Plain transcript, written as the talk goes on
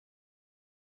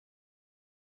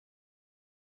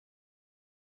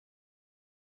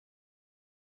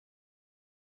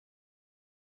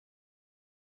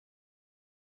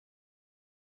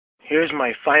here's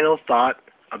my final thought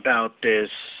about this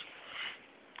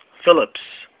Philips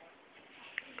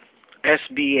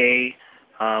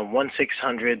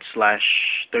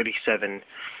SBA1600/37.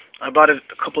 I bought it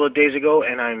a couple of days ago,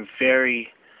 and I'm very,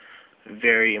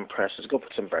 very impressed. Let's go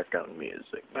put some background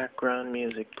music. Background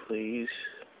music, please.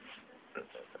 There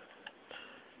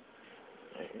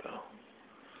you go.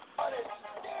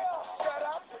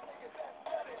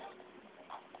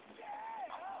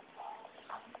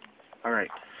 Alright.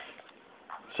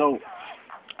 So,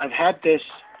 I've had this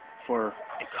for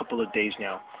a couple of days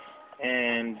now,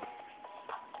 and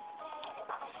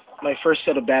my first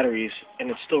set of batteries,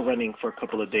 and it's still running for a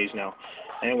couple of days now.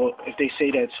 And well, if they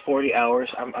say that it's 40 hours,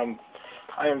 I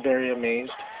am very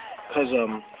amazed, because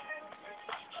you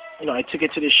know, I took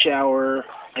it to the shower,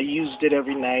 I used it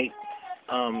every night,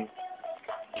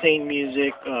 playing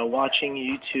music, watching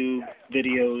YouTube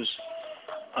videos.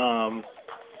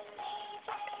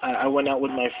 I went out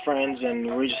with my friends and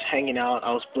we were just hanging out.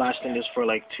 I was blasting this for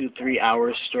like 2-3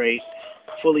 hours straight,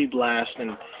 fully blast,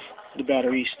 and the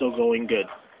battery's still going good.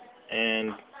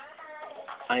 And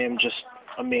I am just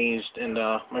amazed. And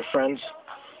my friends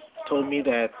told me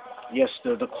that yes,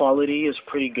 the quality is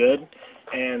pretty good,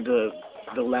 and the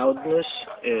loudness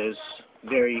is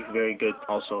very, very good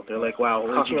also. They're like, wow,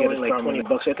 where'd you get it like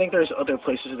 $20? I think there's other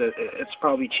places that it's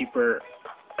probably cheaper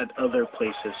at other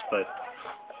places, but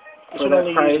for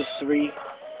that price, 3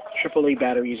 AAA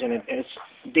batteries in it, and it's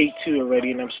day 2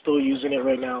 already, and I'm still using it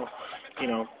right now. You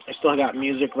know, I still got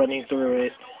music running through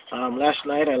it. Last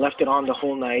night I left it on the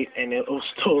whole night, and it was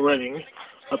still running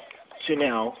up to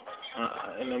now,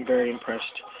 and I'm very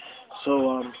impressed.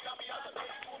 So,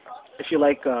 if you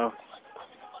like to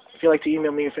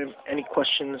email me if you have any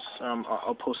questions,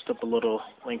 I'll post up a little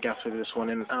link after this one,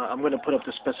 and I'm going to put up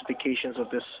the specifications of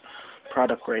this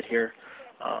product right here.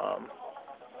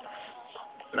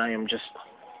 And I am just,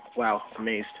 wow,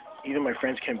 amazed. Even my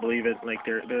friends can't believe it. Like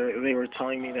they were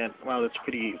telling me that, wow, that's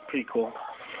pretty cool.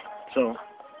 So,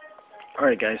 all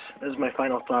right, guys, this is my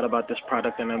final thought about this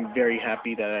product, and I'm very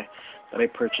happy that I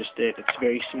purchased it. It's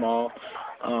very small,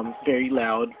 very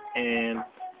loud, and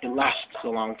it lasts a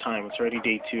long time. It's already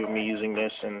day 2 of me using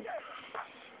this, and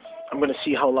I'm gonna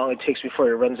see how long it takes before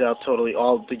it runs out totally,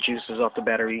 all the juices off the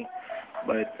battery.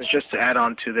 But it's just to add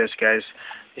on to this, guys.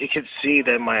 You can see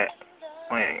that my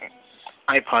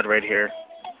iPod right here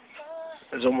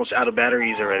is almost out of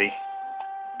batteries already,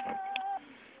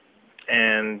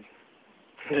 and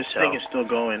this thing is still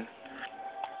going.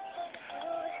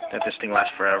 That this thing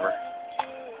lasts forever.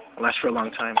 It lasts for a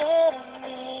long time.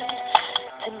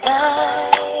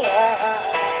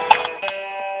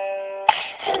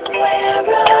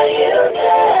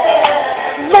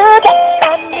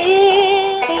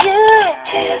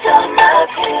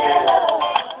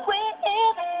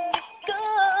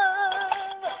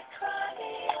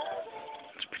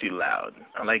 It's pretty loud.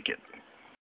 I like it.